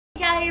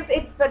guys,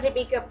 it's Budget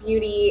Makeup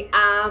Beauty.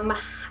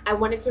 I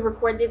wanted to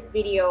record this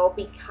video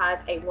because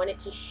I wanted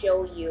to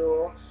show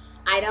you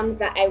items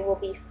that I will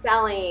be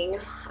selling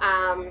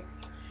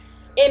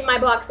in my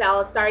block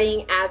sale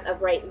starting as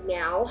of right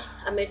now.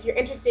 If you're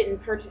interested in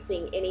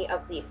purchasing any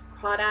of these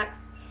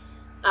products,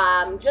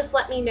 just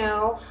let me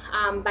know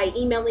by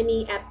emailing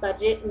me at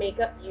Budget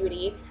Makeup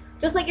Beauty,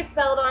 just like it's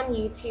spelled on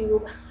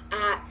YouTube,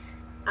 at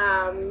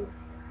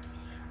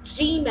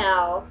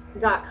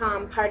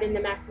gmail.com. Pardon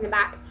the mess in the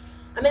back.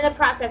 I'm in the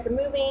process of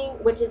moving,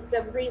 which is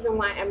the reason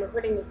why I'm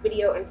recording this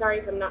video, and sorry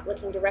if I'm not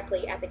looking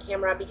directly at the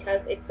camera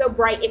because it's so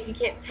bright. If you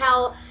can't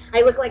tell,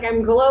 I look like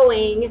I'm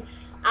glowing.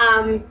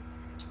 Yeah,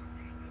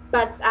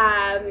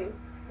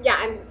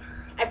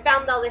 I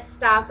found all this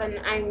stuff and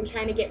I'm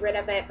trying to get rid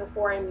of it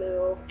before I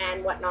move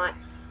and whatnot.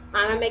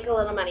 I make a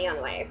little money on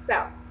the way.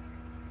 So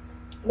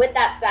with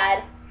that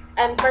said,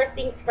 first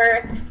things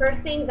first,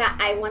 first thing that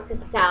I want to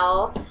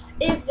sell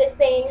is this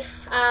thing.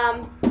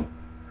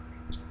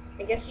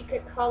 I guess you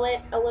could call it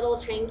a little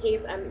train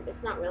case.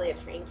 It's not really a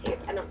train case.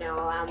 I don't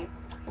know.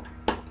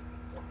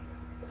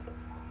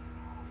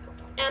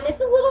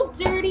 It's a little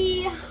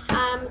dirty,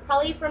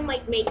 probably from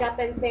like makeup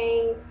and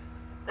things.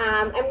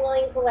 I'm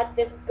willing to let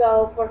this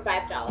go for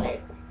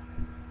 $5.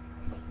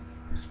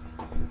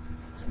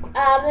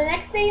 The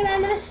next thing that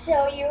I'm going to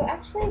show you,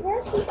 actually,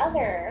 where's the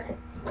other?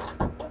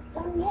 There's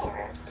one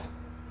more.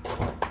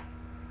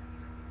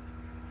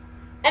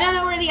 I don't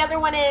know where the other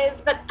one is,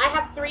 but I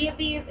have 3 of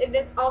these, and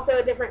it's also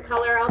a different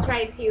color. I'll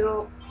try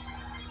to,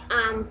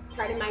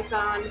 pardon my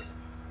phone,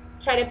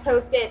 try to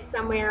post it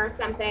somewhere or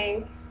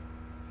something.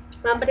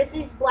 But it's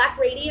these Black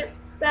Radiance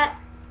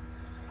sets.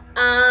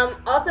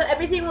 Also,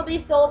 everything will be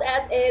sold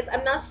as is.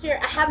 I'm not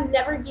sure. I have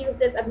never used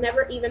this. I've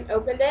never even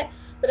opened it,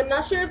 but I'm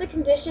not sure of the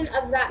condition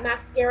of that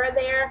mascara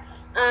there.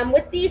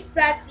 With these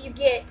sets, you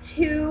get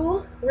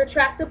 2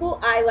 retractable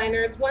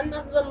eyeliners. One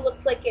of them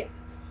looks like it's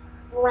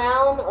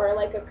brown or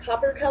like a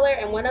copper color,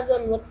 and one of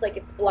them looks like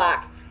it's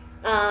black.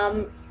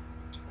 The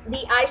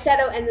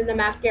eyeshadow and then the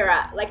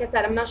mascara. Like I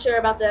said, I'm not sure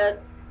about the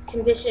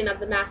condition of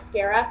the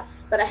mascara,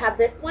 but I have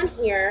this one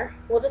here.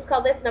 We'll just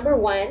call this number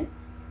 1.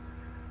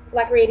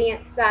 Black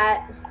Radiance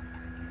set.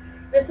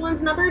 This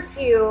one's number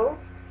 2.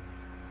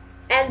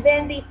 And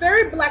then the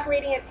 3rd Black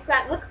Radiance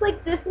set looks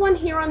like this one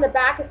here on the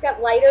back. It's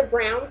got lighter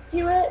browns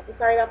to it. I'm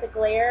sorry about the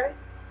glare.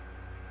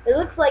 It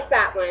looks like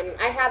that one.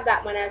 I have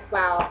that one as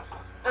well.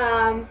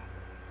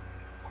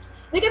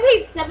 I think I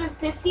paid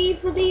 $7.50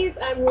 for these.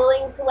 I'm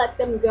willing to let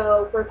them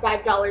go for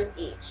 $5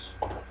 each.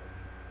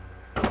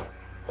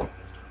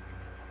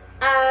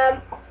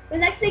 The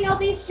next thing I'll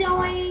be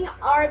showing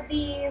are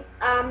these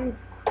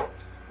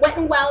Wet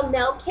n Wild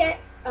nail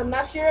kits. I'm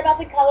not sure about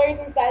the colors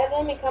inside of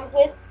them. It comes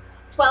with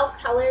 12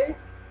 colors.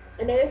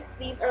 I noticed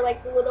these are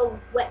like the little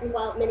Wet n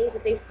Wild minis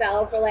that they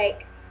sell for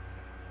like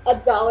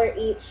 $1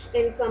 each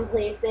in some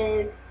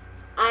places.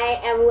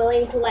 I am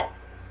willing to let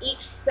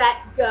each set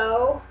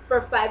go for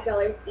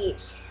 $5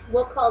 each.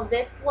 We'll call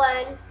this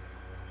one,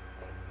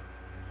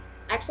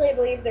 actually I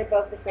believe they're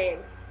both the same.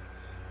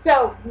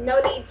 So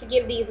no need to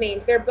give these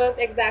names. They're both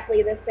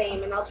exactly the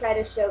same, and I'll try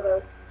to show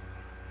those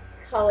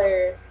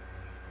colors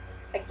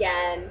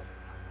again.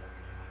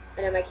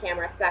 I know my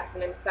camera sucks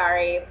and I'm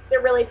sorry.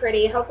 They're really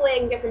pretty. Hopefully I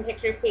can get some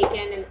pictures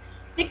taken and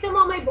stick them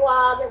on my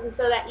blog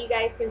so that you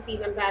guys can see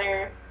them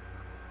better.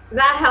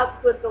 That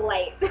helps with the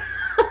light.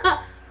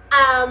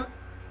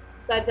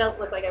 So I don't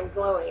look like I'm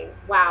glowing.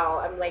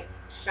 Wow, I'm like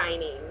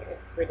shining.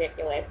 It's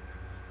ridiculous.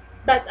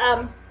 But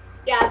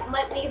yeah,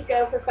 let these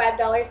go for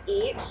 $5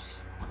 each.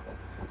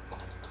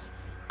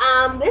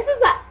 This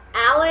is a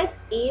Alice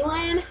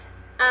Elin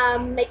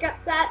makeup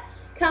set.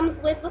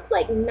 Comes with, looks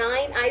like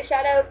 9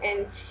 eyeshadows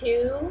and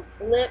 2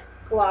 lip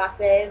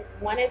glosses.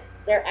 One is,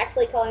 they're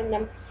actually calling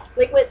them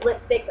liquid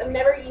lipsticks. I've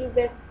never used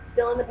this,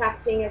 still in the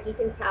packaging as you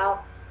can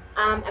tell.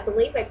 I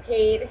believe I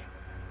paid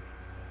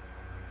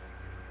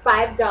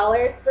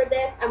 $5 for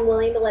this. I'm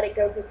willing to let it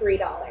go for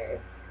 $3.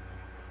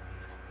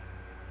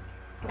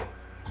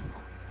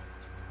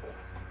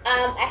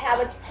 I have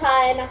a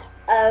ton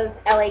of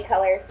LA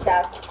Color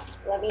stuff.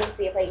 Let me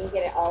see if I can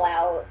get it all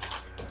out.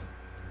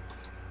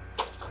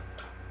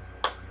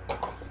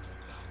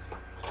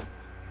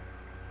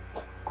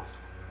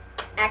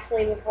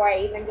 Actually, before I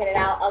even get it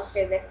out, I'll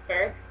show this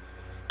first.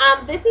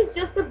 This is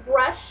just a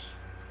brush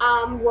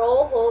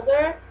roll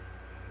holder.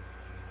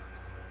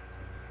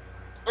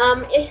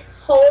 It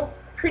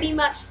holds pretty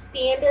much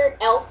standard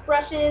e.l.f.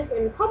 brushes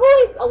and probably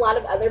a lot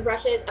of other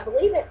brushes. I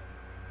believe it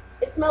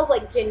smells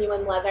like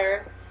genuine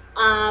leather.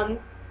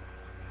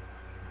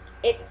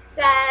 It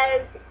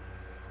says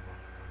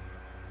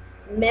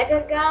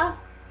Megaga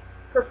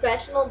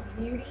Professional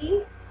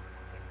Beauty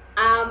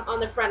on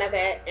the front of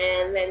it,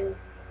 and then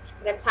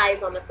the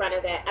ties on the front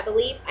of it. I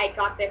believe I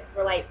got this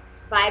for like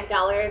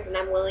 $5, and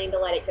I'm willing to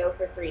let it go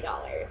for $3.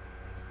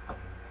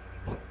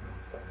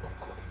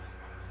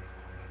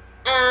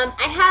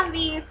 I have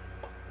these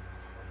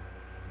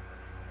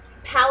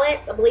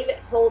palettes. I believe it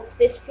holds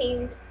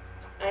 15.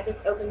 I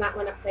just opened that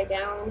one upside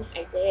down.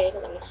 I did.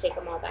 Let me shake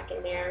them all back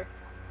in there.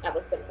 That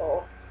was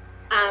simple.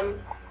 Um,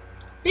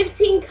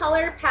 15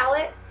 color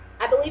palettes.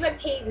 I believe I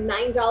paid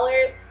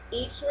 $9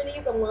 each for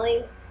these. I'm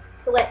willing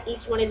to let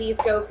each one of these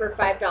go for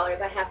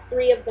 $5. I have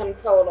 3 of them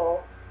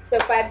total, so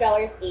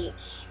 $5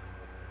 each.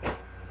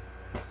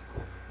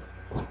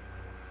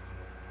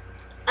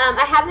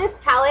 I have this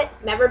palette.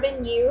 It's never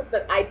been used,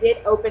 but I did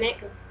open it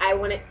because I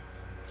wanted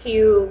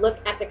to look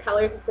at the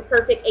colors. It's the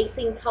Perfect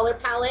 18 color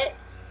palette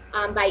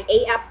by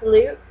A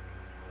Absolute.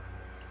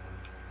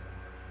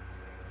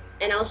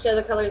 And I'll show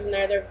the colors in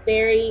there. They're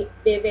very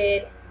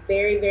vivid,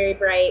 very, very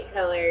bright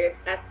colors.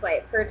 That's why I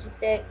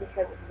purchased it,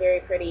 because it's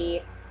very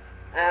pretty.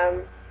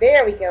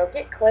 There we go.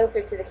 Get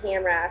closer to the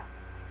camera.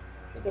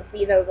 You can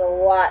see those a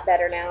lot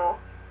better now.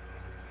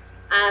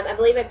 I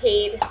believe I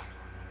paid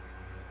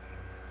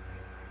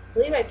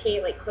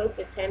like close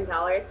to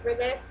 $10 for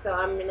this, so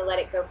I'm gonna let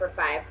it go for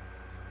 $5.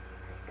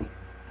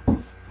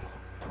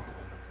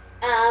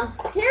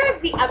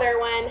 Here's the other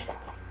one,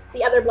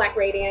 the other Black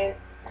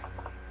Radiance.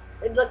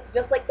 It looks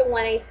just like the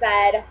one I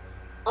said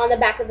on the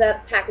back of the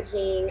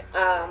packaging.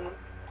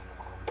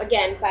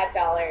 Again,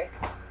 $5.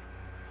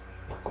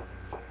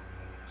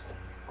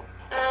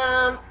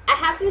 I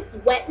have this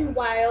Wet n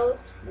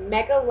Wild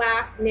Mega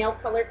Last Nail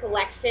Color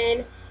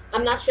Collection.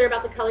 I'm not sure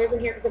about the colors in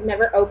here because I've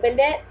never opened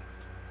it.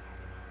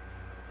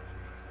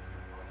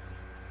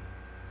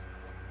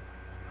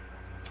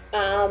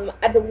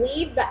 I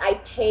believe that I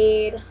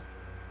paid, I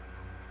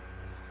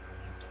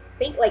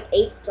think, like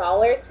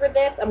 $8 for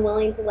this. I'm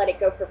willing to let it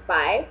go for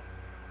 $5.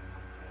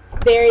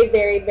 Very,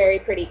 very, very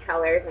pretty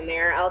colors in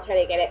there. I'll try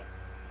to get it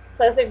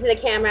closer to the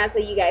camera so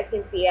you guys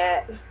can see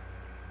it.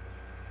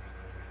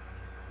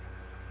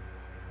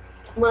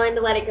 I'm willing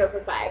to let it go for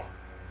 $5.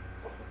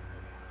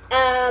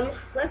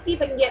 Let's see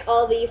if I can get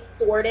all these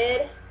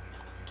sorted.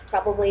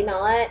 Probably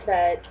not,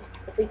 but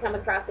if we come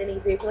across any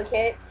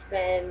duplicates,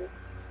 then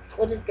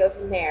we'll just go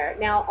from there.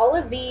 Now, all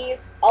of these,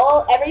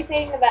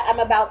 everything that I'm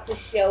about to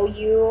show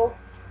you,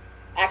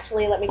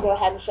 actually, let me go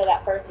ahead and show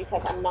that first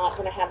because I'm not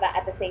going to have that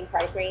at the same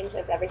price range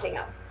as everything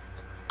else.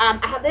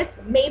 I have this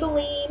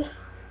Maybelline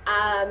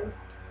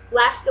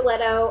Lash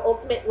Stiletto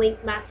Ultimate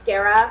Length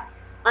Mascara,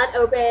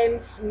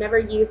 unopened, never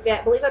used it.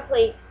 I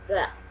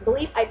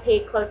believe I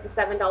paid close to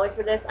 $7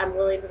 for this. I'm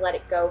willing to let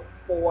it go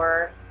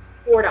for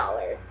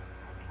 $4.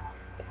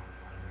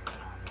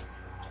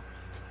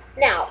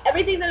 Now,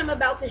 everything that I'm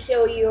about to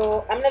show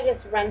you, I'm going to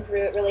just run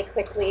through it really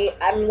quickly.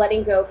 I'm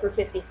letting go for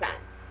 50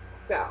 cents.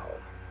 So,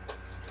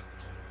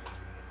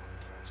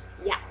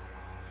 yeah.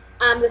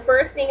 The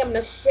first thing I'm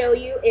going to show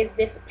you is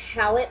this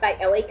palette by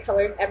LA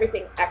Colors.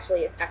 Everything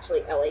actually is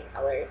LA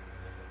Colors.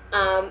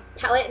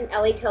 Palette in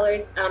LA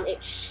Colors,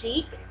 it's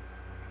Chic.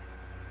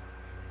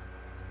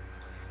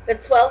 The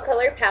 12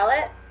 color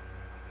palette.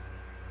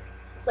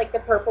 It's like the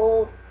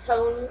purple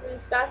tones and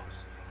such.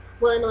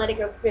 Willing to let it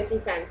go for 50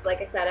 cents.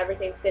 Like I said,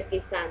 everything 50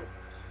 cents.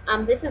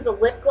 This is a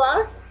lip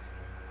gloss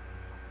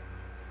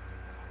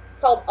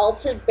called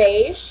Altered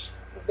Beige.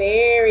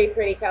 Very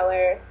pretty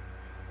color.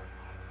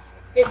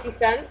 50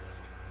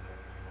 cents.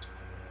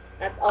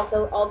 That's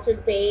also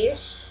Altered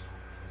Beige.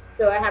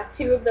 So I have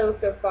 2 of those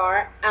so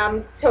far.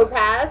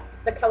 Topaz,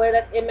 the color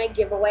that's in my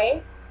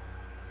giveaway.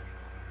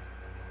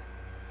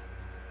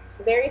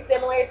 Very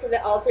similar to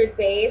the Altered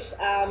Beige,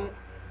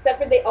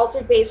 except for the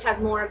Altered Beige has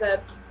more of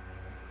a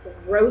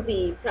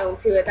rosy tone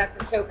to it. That's a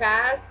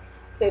Topaz.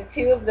 So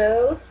 2 of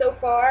those so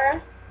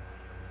far.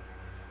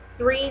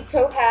 3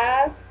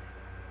 Topaz.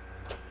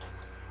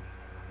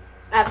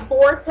 I have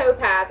 4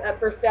 Topaz up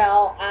for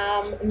sale.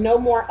 No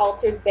more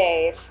Altered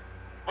Beige.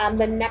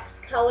 The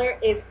next color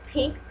is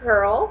Pink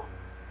Pearl.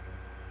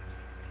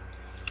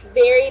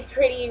 Very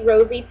pretty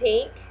rosy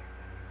pink.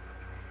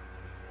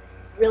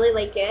 Really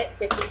like it.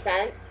 50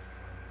 cents.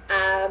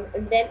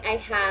 And then I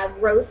have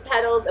Rose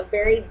Petals, a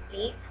very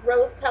deep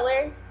rose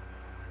color.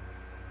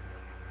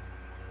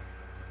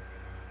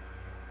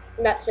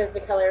 That shows the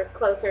color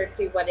closer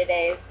to what it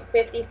is.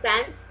 50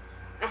 cents.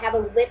 I have a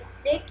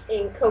lipstick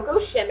in Cocoa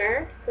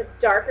Shimmer. It's a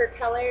darker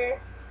color.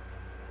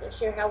 Not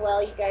sure how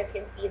well you guys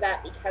can see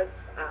that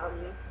because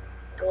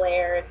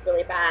glare is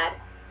really bad.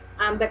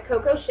 But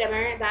Cocoa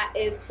Shimmer, that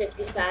is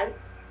 50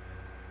 cents.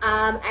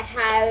 I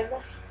have,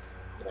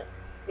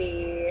 let's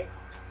see,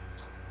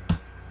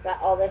 is that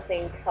all the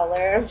same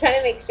color? I'm trying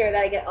to make sure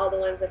that I get all the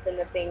ones that's in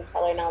the same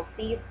color. Now,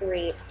 these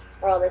 3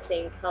 are all the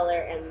same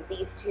color, and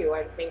these 2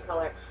 are the same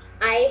color.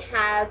 I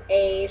have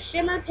a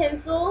shimmer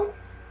pencil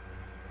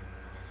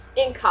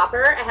in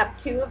copper. I have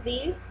 2 of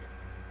these.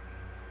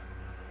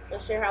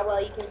 Not sure how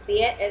well you can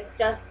see it. It's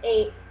just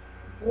a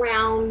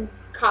brown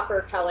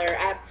copper color.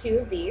 I have 2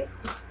 of these.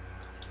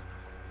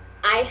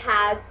 I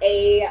have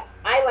a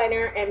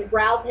eyeliner and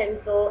brow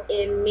pencil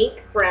in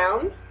mink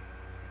brown.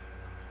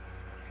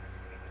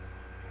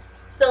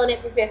 Selling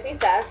it for 50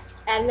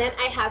 cents. And then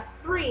I have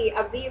 3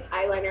 of these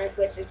eyeliners,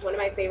 which is one of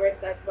my favorites.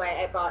 That's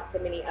why I bought so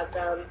many of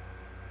them.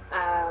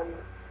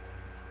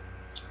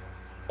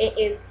 It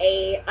is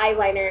a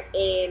eyeliner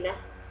in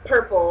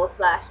purple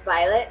 /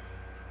 violet.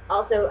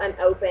 Also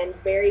unopened,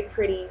 very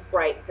pretty,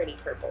 bright, pretty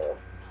purple.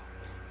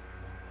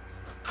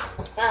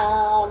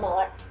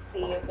 Let's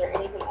see, is there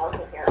anything else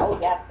in here? Oh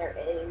yes, there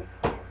is.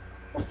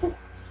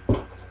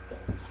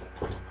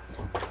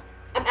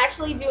 I'm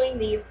actually doing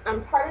these.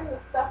 I'm parting the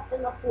stuff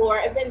in the floor.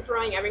 I've been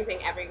throwing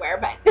everything everywhere,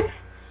 but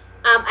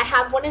I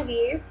have one of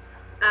these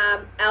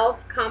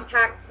e.l.f.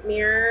 compact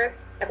mirrors.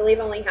 I believe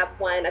I only have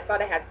one. I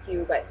thought I had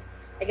two, but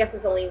I guess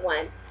it's only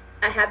one.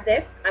 I have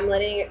this. I'm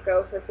letting it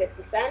go for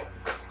 50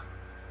 cents.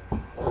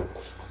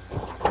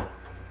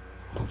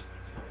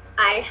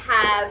 I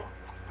have,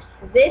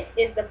 this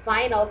is the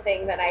final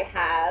thing that I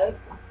have,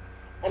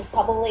 and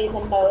probably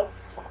the most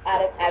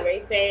out of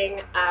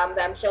everything that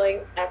I'm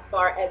showing as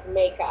far as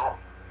makeup.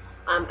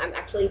 I'm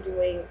actually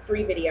doing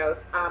 3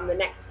 videos. The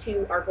next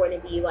 2 are going to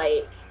be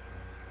like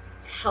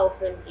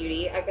health and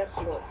beauty. I guess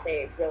you won't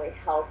say really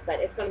health, but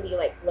it's going to be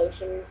like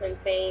lotions and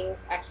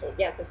things. Actually,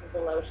 yeah, this is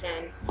the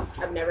lotion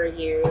I've never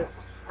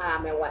used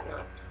and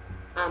whatnot.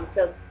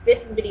 So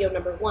this is video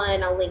number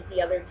 1. I'll link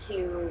the other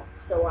 2,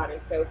 so on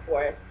and so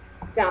forth,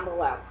 down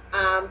below.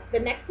 The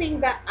next thing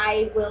that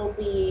I will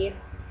be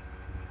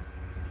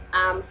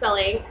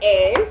selling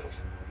is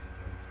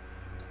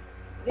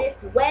this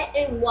Wet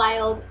n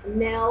Wild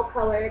nail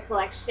color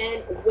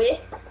collection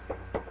with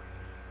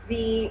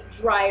the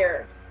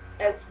dryer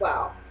as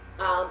well.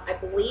 I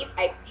believe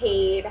I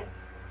paid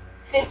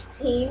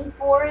 $15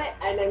 for it,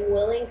 and I'm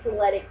willing to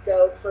let it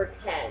go for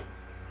 $10.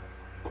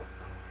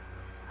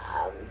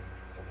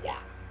 Yeah,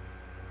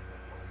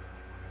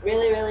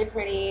 really, really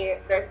pretty.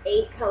 There's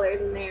 8 colors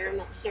in there. I'm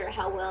not sure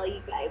how well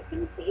you guys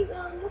can see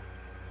them.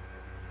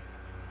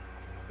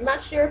 I'm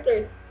not sure if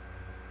there's,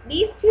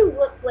 these 2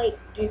 look like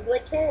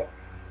duplicate,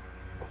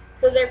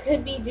 so there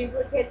could be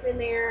duplicates in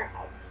there.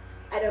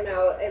 I don't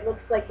know. It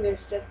looks like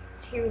there's just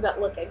 2 that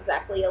look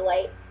exactly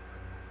alike.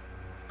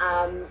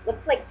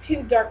 Looks like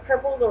 2 dark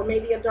purples, or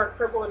maybe a dark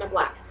purple and a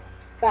black,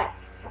 but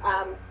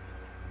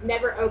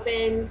never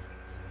opened,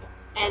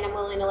 and I'm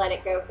willing to let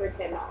it go for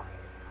 $10.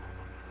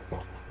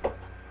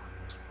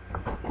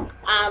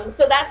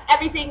 So that's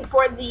everything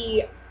for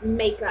the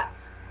makeup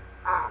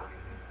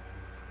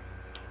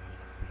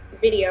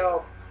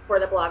video for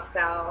the blog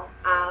sale.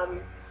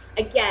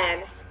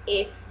 Again,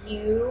 if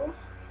you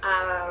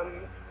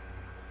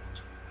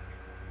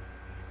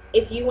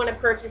want to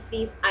purchase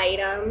these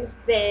items,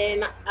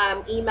 then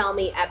email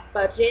me at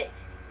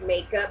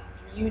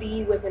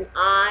budgetmakeupbeauty with an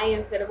I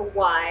instead of a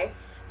Y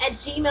at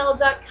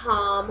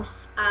gmail.com.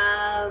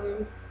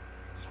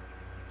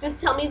 Just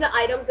tell me the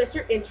items that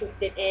you're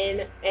interested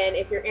in, and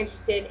if you're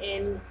interested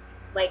in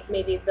like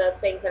maybe the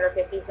things that are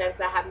 50 cents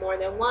that have more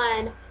than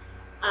one,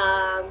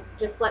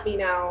 just let me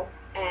know.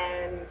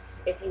 And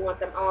if you want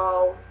them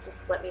all,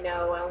 just let me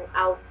know.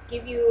 I'll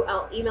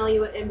email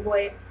you an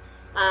invoice.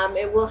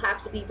 It will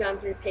have to be done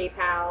through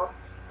PayPal.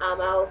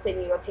 I'll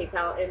send you a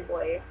PayPal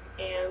invoice,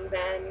 and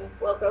then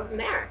we'll go from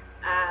there.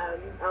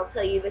 I'll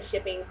tell you the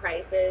shipping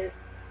prices.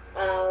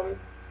 I'm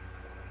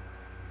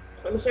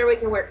sure we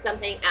can work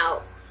something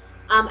out.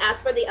 As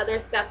for the other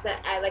stuff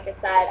that like I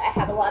said, I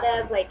have a lot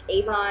of like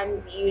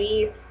Avon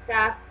beauty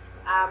stuff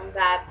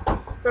that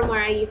from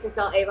where I used to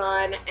sell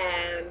Avon,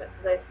 and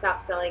because I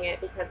stopped selling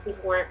it because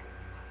people weren't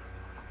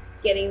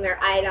getting their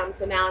items,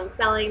 so now I'm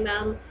selling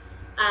them.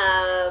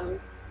 And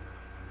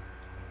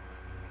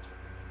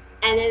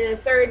then in the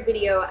third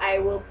video, I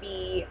will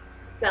be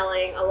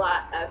selling a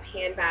lot of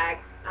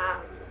handbags.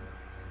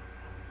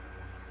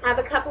 I have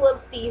a couple of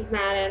Steve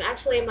Madden.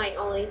 Actually, I might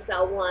only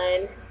sell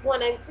one, because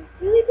one I just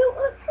really don't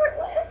want to part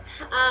with.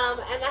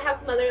 And I have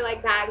some other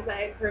like bags that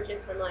I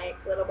purchased from like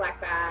Little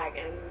Black Bag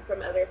and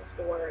from other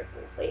stores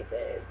and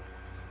places.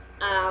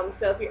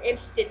 So if you're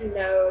interested in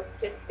those,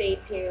 just stay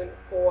tuned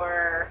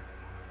for,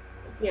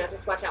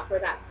 just watch out for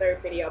that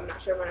third video. I'm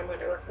not sure when I'm going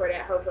to record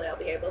it. Hopefully I'll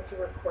be able to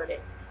record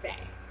it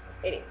today.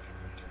 Anyway,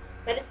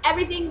 that is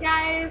everything,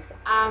 guys.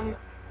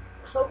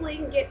 Hopefully you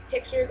can get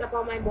pictures up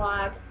on my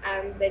blog,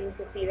 and then you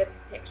can see the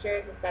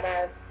pictures instead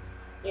of,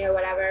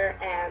 whatever,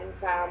 and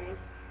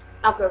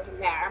I'll go from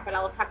there. But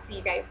I'll talk to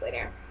you guys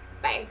later.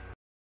 Bye.